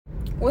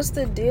What's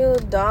the deal,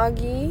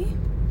 doggy?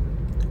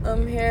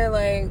 I'm here,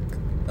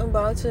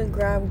 about to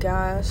grab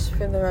gas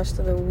for the rest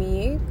of the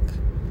week.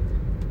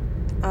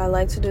 I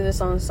like to do this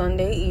on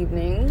Sunday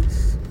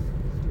evenings.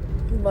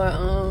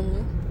 But,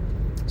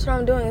 that's what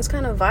I'm doing. It's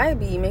kind of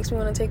vibey. It makes me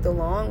want to take the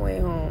long way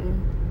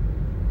home.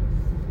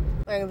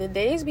 The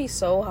days be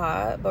so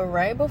hot, but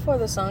right before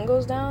the sun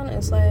goes down,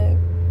 it's a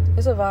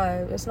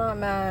vibe. It's not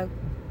mad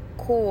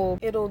cool.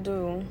 It'll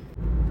do.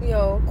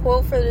 Yo,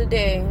 quote for the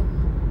day.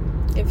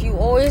 If you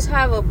always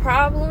have a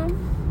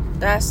problem,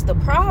 that's the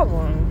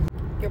problem.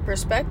 Your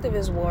perspective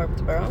is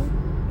warped, bro.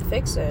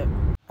 Fix it.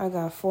 I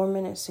got 4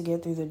 minutes to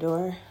get through the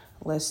door.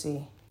 Let's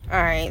see.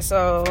 Alright,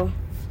 so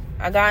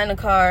I got in the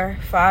car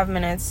 5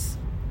 minutes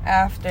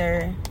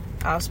after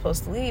I was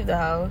supposed to leave the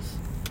house.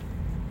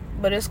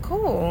 But it's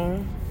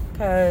cool,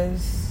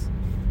 because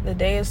the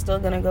day is still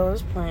going to go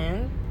as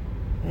planned.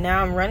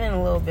 Now I'm running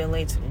a little bit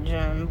late to the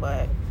gym,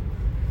 but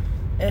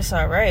it's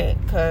alright,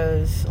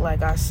 because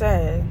like I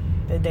said,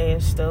 the day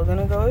is still going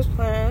to go as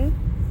planned.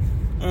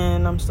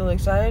 And I'm still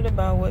excited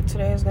about what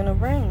today is going to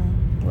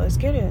bring. Let's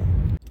get it.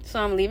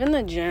 So I'm leaving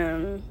the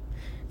gym,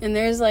 and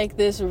there's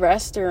this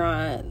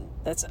restaurant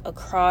that's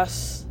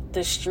across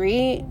the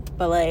street,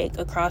 but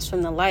across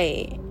from the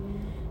light.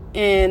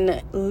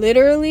 And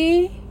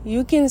literally,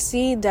 you can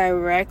see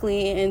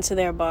directly into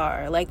their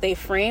bar. They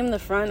frame the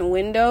front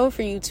window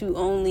for you to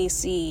only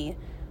see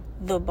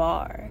the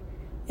bar.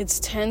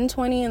 It's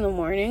 10:20 in the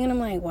morning, and I'm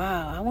like,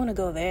 wow, I want to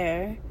go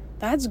there.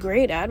 That's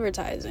great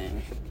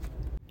advertising.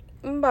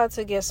 I'm about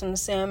to get some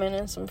salmon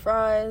and some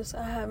fries.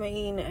 I haven't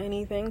eaten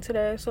anything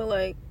today,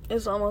 so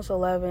it's almost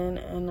 11,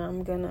 and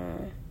I'm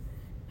gonna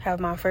have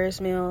my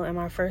first meal and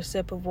my first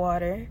sip of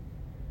water.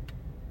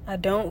 I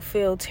don't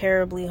feel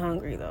terribly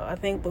hungry though. I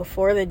think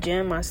before the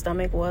gym my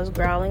stomach was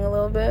growling a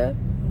little bit,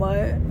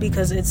 but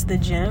because it's the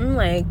gym,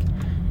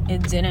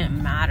 it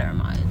didn't matter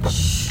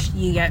much.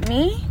 You get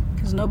me?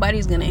 Because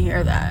nobody's gonna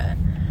hear that.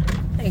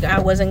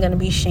 I wasn't gonna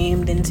be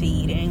shamed into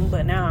eating,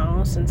 but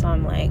now since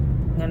I'm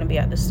gonna be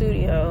at the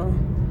studio,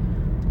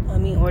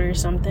 let me order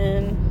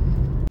something.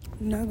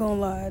 I'm not gonna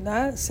lie,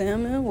 that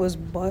salmon was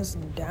bust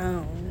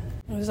down.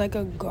 It was a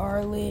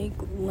garlic,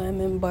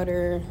 lemon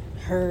butter,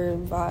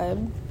 herb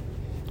vibe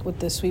with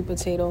the sweet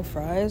potato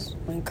fries.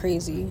 Went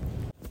crazy.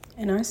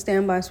 And I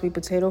stand by sweet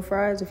potato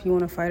fries. If you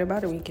want to fight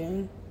about it, we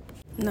can.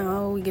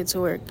 Now we get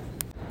to work.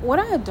 What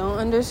I don't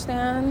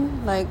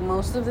understand,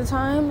 most of the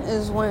time,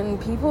 is when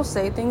people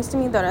say things to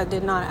me that I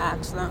did not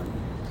ask them.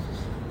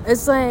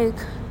 It's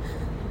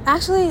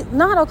actually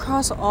not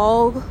across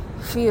all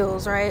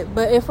fields, right?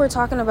 But if we're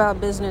talking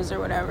about business or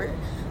whatever,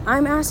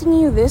 I'm asking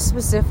you this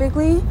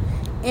specifically,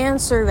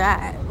 answer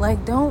that.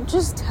 Don't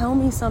just tell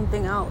me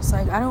something else.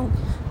 I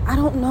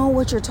don't know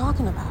what you're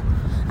talking about.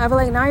 I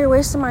feel now you're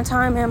wasting my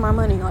time and my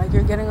money.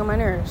 You're getting on my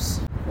nerves.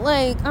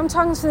 I'm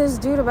talking to this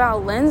dude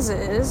about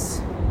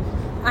lenses.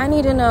 I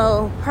need to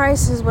know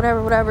prices,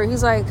 whatever.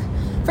 He's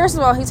first of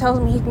all, he tells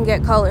me he can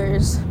get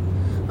colors.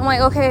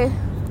 I'm okay,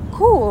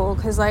 cool,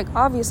 because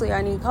obviously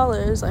I need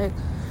colors.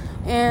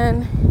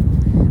 And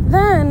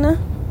then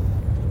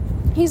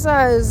he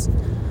says,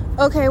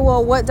 okay,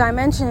 well, what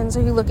dimensions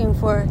are you looking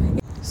for?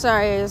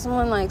 Sorry,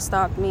 someone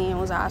stopped me and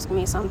was asking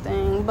me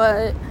something,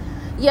 but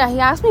yeah, he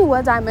asked me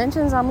what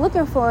dimensions I'm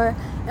looking for,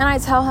 and I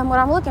tell him what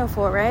I'm looking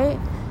for, right?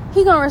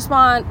 He gonna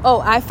respond,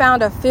 oh, I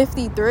found a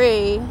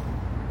 53.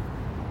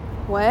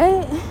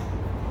 What?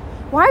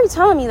 Why are you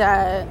telling me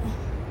that?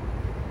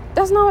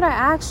 That's not what I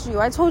asked you.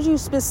 I told you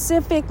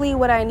specifically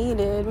what I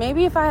needed.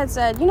 Maybe if I had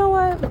said, you know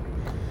what?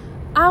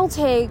 I'll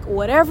take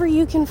whatever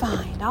you can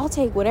find. I'll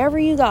take whatever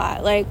you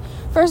got.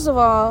 First of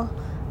all,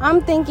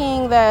 I'm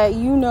thinking that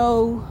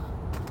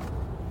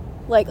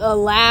a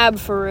lab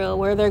for real,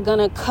 where they're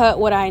gonna cut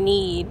what I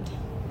need.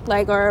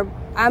 Or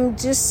I'm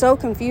just so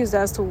confused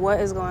as to what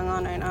is going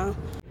on right now.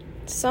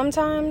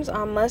 Sometimes,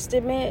 I must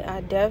admit,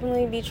 I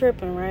definitely be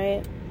tripping,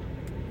 right?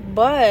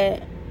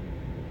 But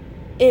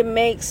it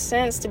makes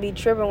sense to be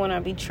tripping when I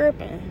be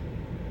tripping.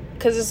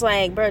 Because it's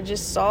bro,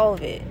 just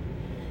solve it.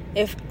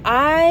 If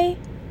I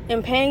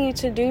am paying you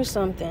to do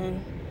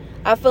something,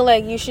 I feel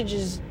you should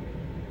just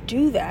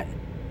do that.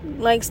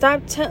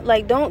 Stop,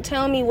 don't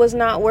tell me what's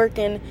not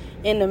working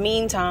in the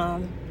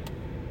meantime.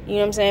 You know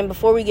what I'm saying?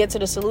 Before we get to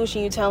the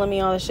solution, you telling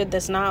me all the shit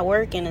that's not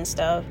working and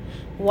stuff.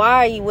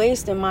 Why are you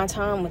wasting my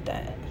time with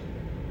that?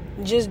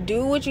 Just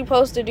do what you're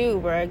supposed to do,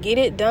 bro. Get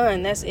it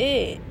done. That's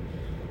it.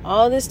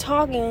 All this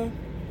talking,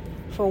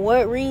 for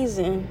what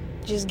reason?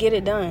 Just get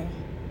it done.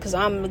 Because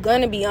I'm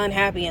going to be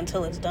unhappy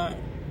until it's done.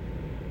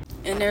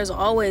 And there's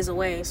always a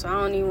way, so I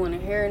don't even want to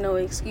hear no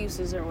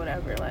excuses or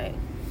whatever.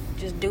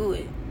 Just do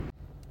it.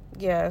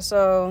 Yeah,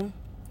 so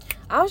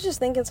I was just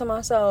thinking to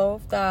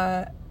myself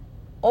that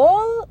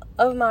all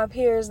of my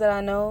peers that I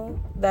know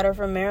that are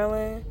from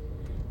Maryland,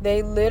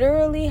 they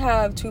literally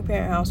have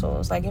 2-parent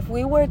households. If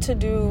we were to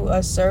do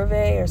a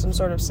survey or some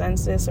sort of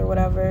census or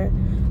whatever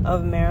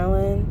of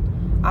Maryland,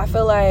 I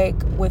feel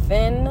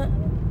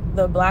within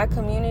the Black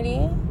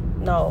community,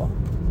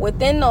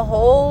 within the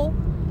whole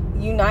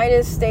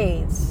United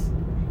States,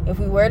 if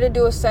we were to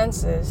do a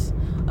census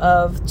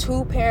of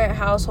 2-parent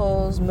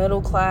households,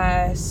 middle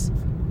class,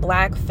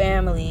 black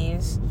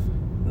families,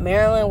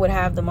 Maryland would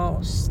have the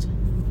most.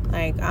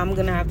 Like, I'm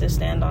gonna have to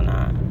stand on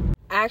that.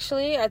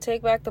 Actually, I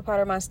take back the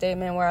part of my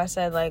statement where I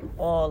said, like,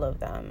 all of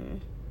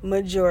them.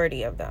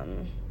 Majority of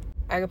them.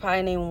 I could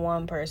probably name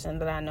one person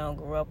that I know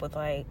grew up with,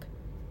 like,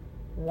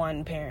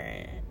 one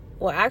parent.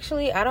 Well,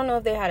 actually, I don't know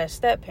if they had a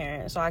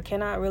step-parent, so I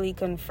cannot really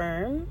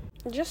confirm.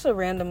 Just a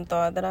random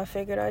thought that I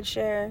figured I'd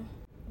share.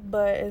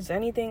 But is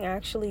anything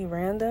actually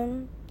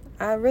random?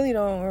 I really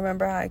don't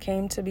remember how it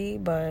came to be,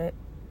 but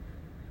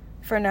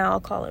for now, I'll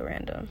call it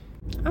random.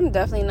 I'm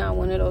definitely not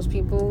one of those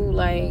people who,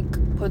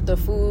 like, put the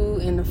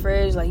food in the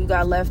fridge. Like, you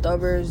got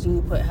leftovers,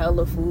 you put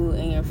hella food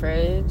in your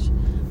fridge,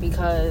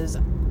 because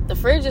the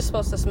fridge is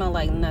supposed to smell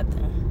like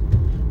nothing.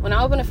 When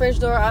I open the fridge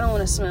door, I don't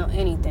want to smell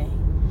anything.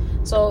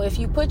 So if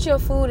you put your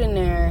food in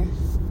there,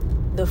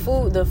 the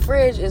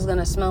fridge is going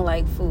to smell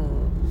like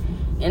food.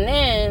 And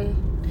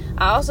then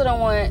I also don't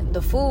want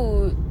the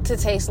food to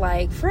taste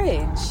like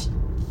fridge.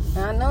 And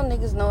I know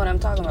niggas know what I'm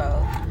talking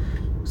about.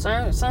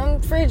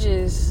 Some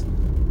fridges,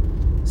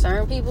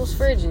 certain people's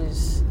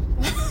fridges.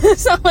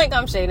 It's not like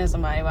I'm shading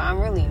somebody, but I'm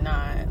really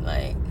not.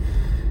 Like,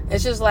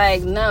 it's just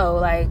like, no,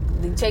 like,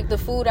 you take the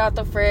food out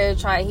the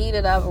fridge, try to heat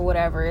it up or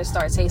whatever, it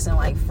starts tasting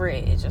like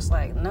fridge. It's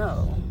like,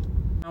 no.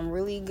 I'm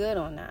really good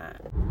on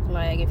that.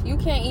 Like, if you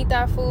can't eat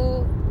that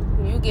food,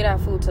 you get that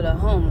food to the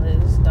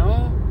homeless.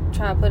 Don't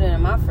try to put it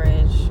in my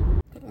fridge.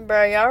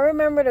 Bro, y'all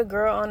remember the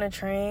girl on the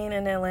train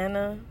in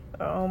Atlanta?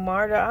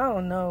 Marta? I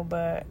don't know,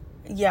 but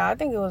yeah, I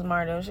think it was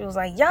Marta. She was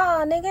like,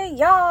 y'all, nigga,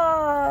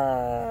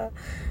 y'all.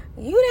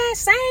 You that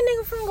same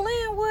nigga from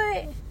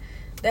Glenwood?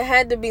 That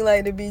had to be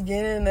like the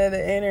beginning of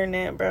the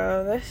internet,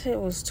 bro. That shit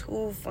was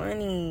too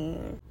funny.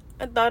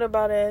 I thought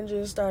about it and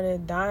just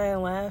started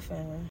dying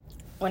laughing.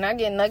 When I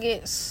get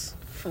nuggets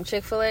from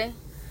Chick-fil-A,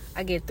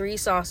 I get 3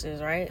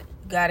 sauces, right?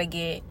 You gotta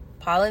get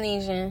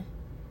Polynesian,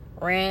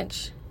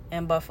 ranch,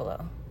 and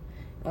buffalo.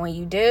 And when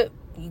you dip,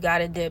 you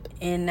gotta dip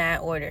in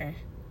that order.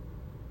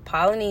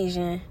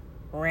 Polynesian,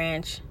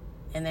 ranch,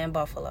 and then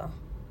buffalo.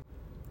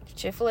 If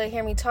Chick-fil-A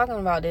hear me talking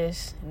about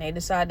this and they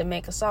decide to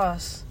make a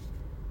sauce,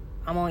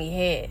 I'm on your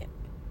head.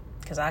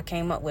 Because I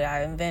came up with it.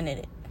 I invented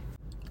it.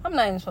 I'm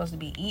not even supposed to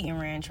be eating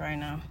ranch right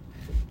now.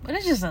 But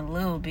it's just a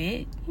little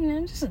bit. You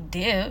know, just a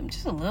dip.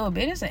 Just a little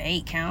bit. It's an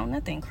 8 count.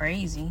 Nothing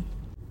crazy.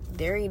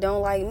 Dairy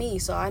don't like me,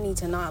 so I need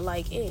to not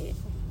like it.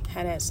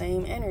 Have that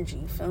same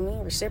energy. Feel me?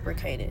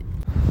 Reciprocate it.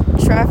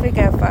 Traffic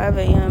at 5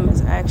 a.m.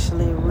 is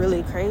actually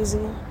really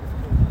crazy.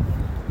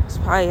 It's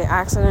probably an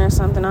accident or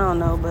something. I don't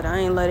know. But I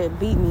ain't let it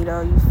beat me,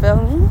 though. You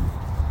feel me?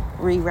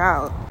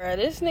 Reroute. Bro,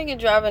 this nigga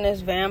driving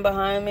this van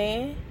behind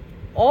me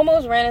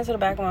almost ran into the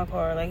back of my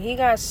car. Like, he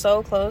got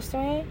so close to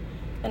me.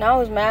 And I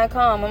was mad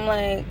calm. I'm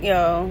like,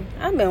 yo,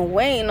 I've been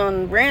waiting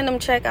on random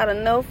check out of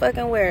no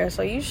fucking where.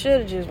 So you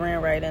should have just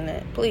ran right in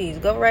it. Please,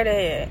 go right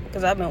ahead.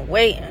 Because I've been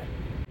waiting.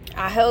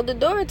 I held the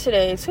door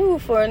today, too,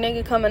 for a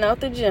nigga coming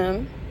out the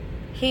gym.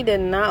 He did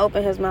not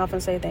open his mouth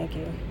and say thank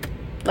you.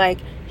 Like,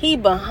 he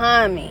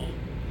behind me.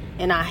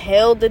 And I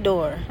held the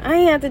door. I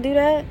ain't have to do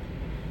that.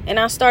 And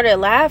I started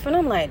laughing.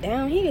 I'm like,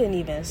 damn, he didn't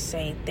even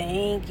say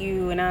thank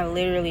you. And I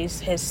literally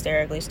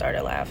hysterically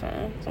started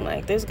laughing. I'm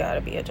like, this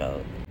gotta be a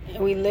joke.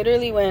 And we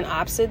literally went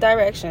opposite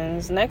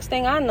directions. Next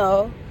thing I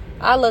know,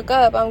 I look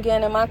up, I'm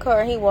getting in my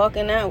car, he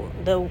walking out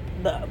the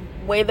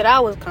way that I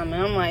was coming.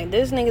 I'm like,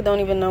 this nigga don't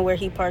even know where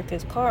he parked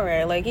his car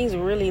at. Like, he's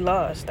really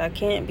lost. I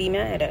can't be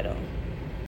mad at him.